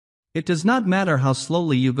It does not matter how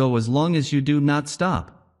slowly you go as long as you do not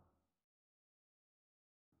stop.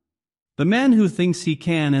 The man who thinks he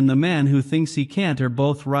can and the man who thinks he can't are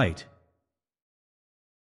both right.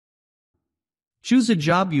 Choose a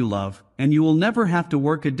job you love, and you will never have to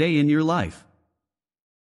work a day in your life.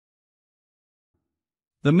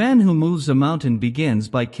 The man who moves a mountain begins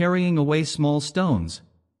by carrying away small stones.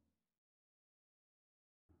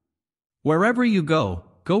 Wherever you go,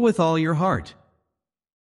 go with all your heart.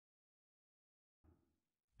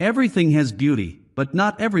 Everything has beauty, but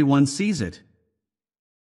not everyone sees it.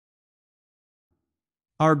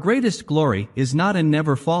 Our greatest glory is not in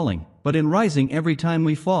never falling, but in rising every time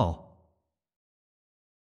we fall.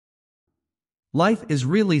 Life is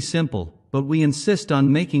really simple, but we insist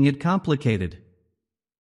on making it complicated.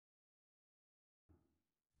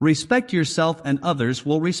 Respect yourself and others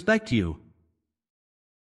will respect you.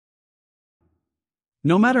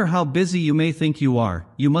 No matter how busy you may think you are,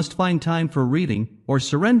 you must find time for reading, or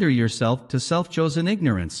surrender yourself to self-chosen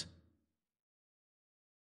ignorance.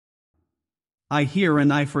 I hear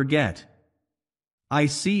and I forget. I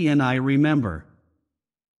see and I remember.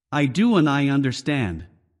 I do and I understand.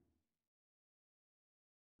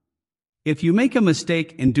 If you make a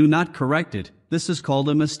mistake and do not correct it, this is called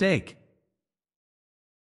a mistake.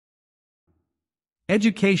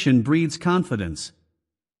 Education breeds confidence.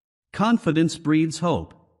 Confidence breeds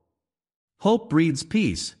hope. Hope breeds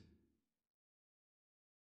peace.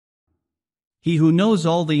 He who knows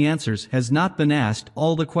all the answers has not been asked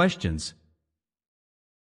all the questions.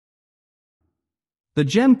 The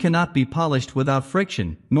gem cannot be polished without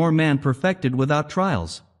friction, nor man perfected without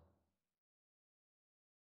trials.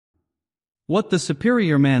 What the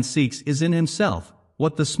superior man seeks is in himself,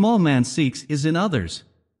 what the small man seeks is in others.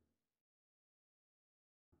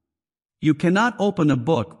 You cannot open a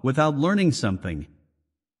book without learning something.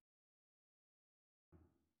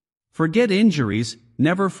 Forget injuries,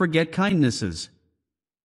 never forget kindnesses.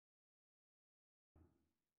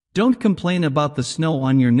 Don't complain about the snow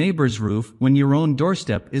on your neighbor's roof when your own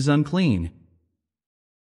doorstep is unclean.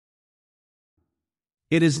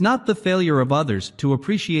 It is not the failure of others to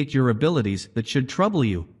appreciate your abilities that should trouble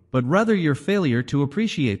you, but rather your failure to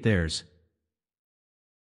appreciate theirs.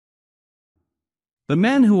 The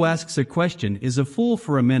man who asks a question is a fool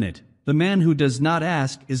for a minute, the man who does not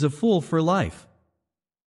ask is a fool for life.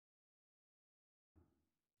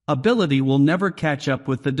 Ability will never catch up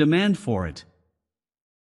with the demand for it.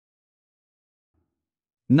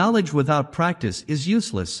 Knowledge without practice is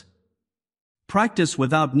useless. Practice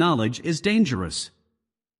without knowledge is dangerous.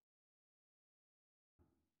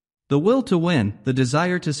 The will to win, the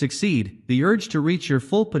desire to succeed, the urge to reach your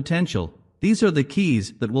full potential, these are the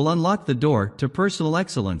keys that will unlock the door to personal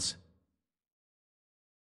excellence.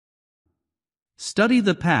 Study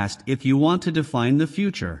the past if you want to define the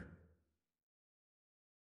future.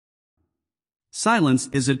 Silence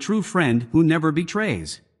is a true friend who never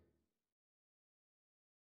betrays.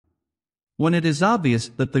 When it is obvious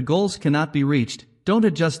that the goals cannot be reached, don't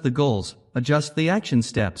adjust the goals, adjust the action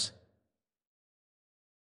steps.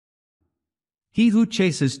 He who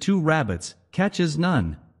chases 2 rabbits, catches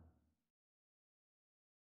none.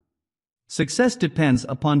 Success depends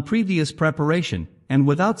upon previous preparation, and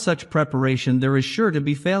without such preparation there is sure to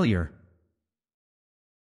be failure.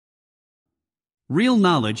 Real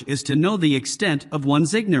knowledge is to know the extent of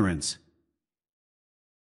one's ignorance.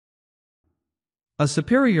 A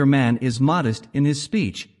superior man is modest in his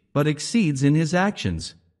speech, but exceeds in his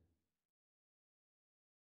actions.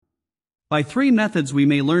 By 3 methods we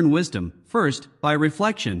may learn wisdom: first, by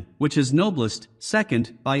reflection, which is noblest;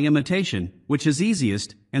 second, by imitation, which is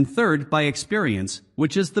easiest; and third, by experience,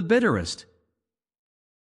 which is the bitterest.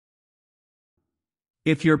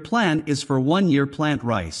 If your plan is for 1 year, plant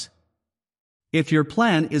rice. If your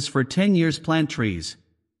plan is for 10 years, plant trees.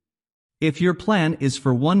 If your plan is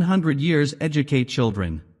for 100 years, educate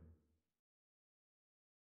children.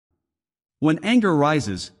 When anger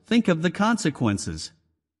rises, think of the consequences.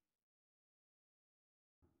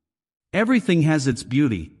 Everything has its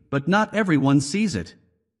beauty, but not everyone sees it.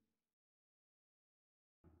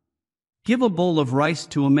 Give a bowl of rice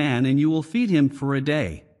to a man and you will feed him for a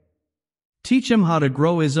day. Teach him how to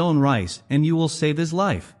grow his own rice and you will save his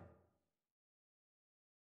life.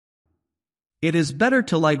 It is better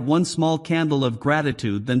to light 1 small candle of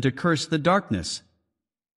gratitude than to curse the darkness.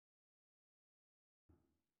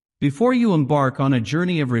 Before you embark on a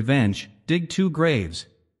journey of revenge, dig 2 graves.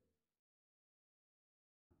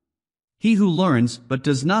 He who learns but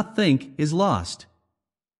does not think is lost.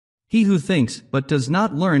 He who thinks but does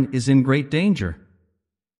not learn is in great danger.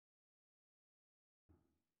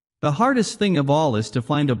 The hardest thing of all is to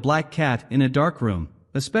find a black cat in a dark room.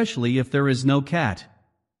 especially if there is no cat.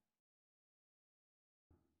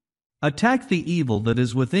 Attack the evil that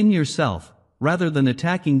is within yourself, rather than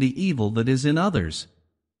attacking the evil that is in others.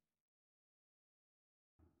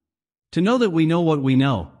 To know that we know what we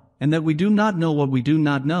know, and that we do not know what we do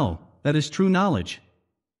not know, that is true knowledge.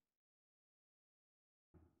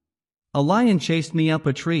 A lion chased me up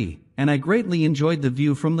a tree, and I greatly enjoyed the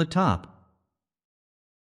view from the top.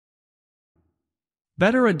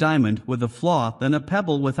 Better a diamond with a flaw than a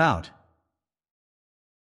pebble without.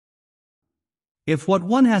 If what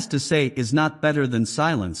one has to say is not better than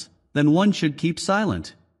silence, then one should keep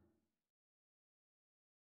silent.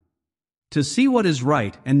 To see what is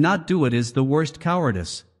right and not do it is the worst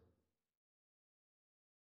cowardice.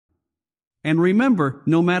 And remember,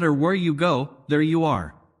 no matter where you go, there you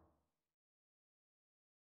are.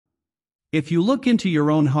 If you look into your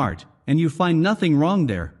own heart, and you find nothing wrong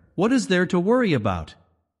there, what is there to worry about?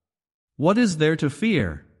 What is there to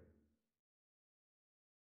fear?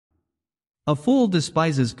 A fool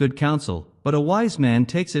despises good counsel, but a wise man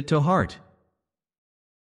takes it to heart.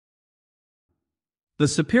 The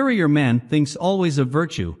superior man thinks always of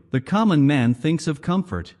virtue, the common man thinks of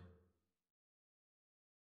comfort.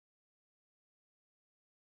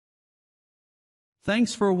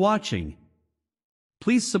 Thanks for watching.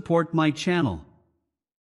 Please support my channel.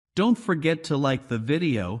 Don't forget to like the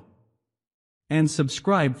video and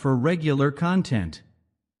subscribe for regular content.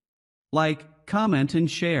 Like, comment and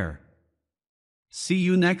share. See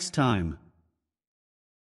you next time.